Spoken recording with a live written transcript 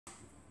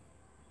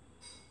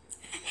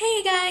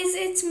Hey guys,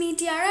 it's me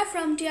Tiara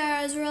from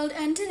Tiara's World,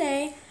 and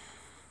today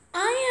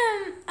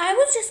I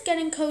was just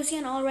getting cozy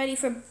and all ready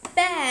for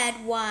bed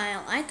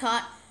while I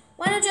thought,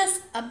 why not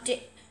just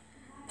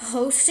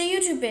post a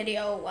YouTube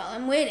video while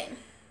I'm waiting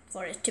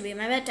for it to be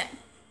my bedtime.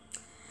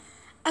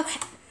 Okay,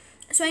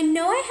 so I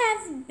know I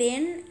have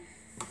been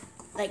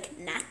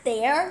not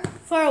there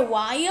for a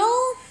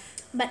while,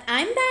 but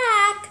I'm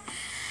back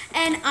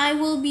and I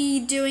will be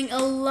doing a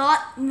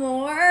lot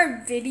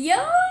more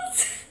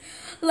videos.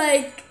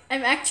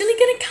 I'm actually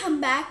gonna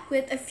come back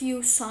with a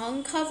few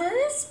song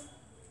covers,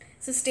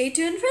 so stay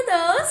tuned for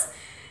those.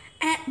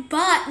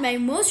 But my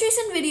most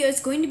recent video is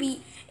going to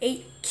be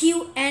a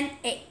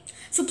Q&A.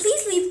 So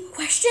please leave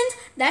questions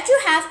that you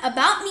have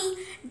about me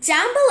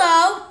down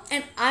below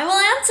and I will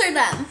answer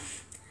them.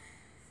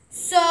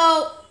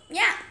 So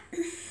yeah,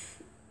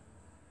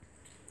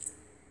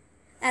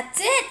 that's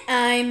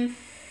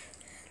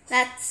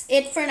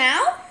it for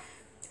now.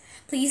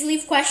 Please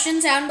leave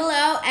questions down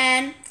below,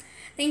 and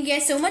thank you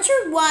guys so much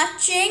for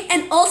watching,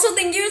 and also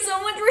thank you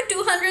so much for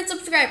 200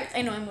 subscribers.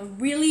 I know I'm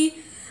really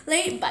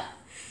late, but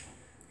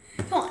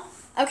come on.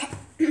 Okay.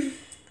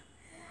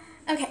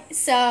 Okay,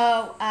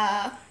 so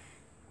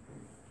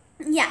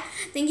yeah,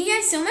 thank you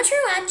guys so much for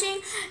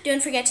watching.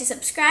 Don't forget to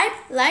subscribe,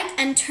 like,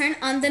 and turn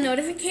on the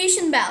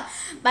notification bell.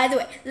 By the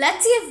way,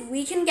 let's see if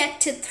we can get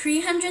to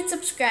 300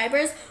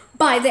 subscribers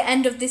by the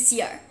end of this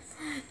year.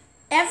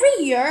 Every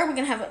year we're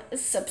gonna have a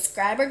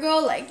subscriber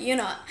goal,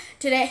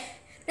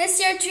 this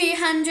year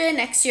 300,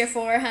 next year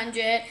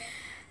 400,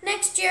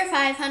 next year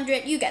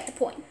 500. You get the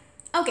point.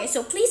 Okay,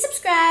 so please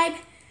subscribe,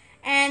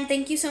 and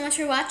thank you so much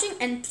for watching,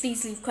 and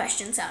please leave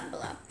questions down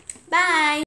below. Bye!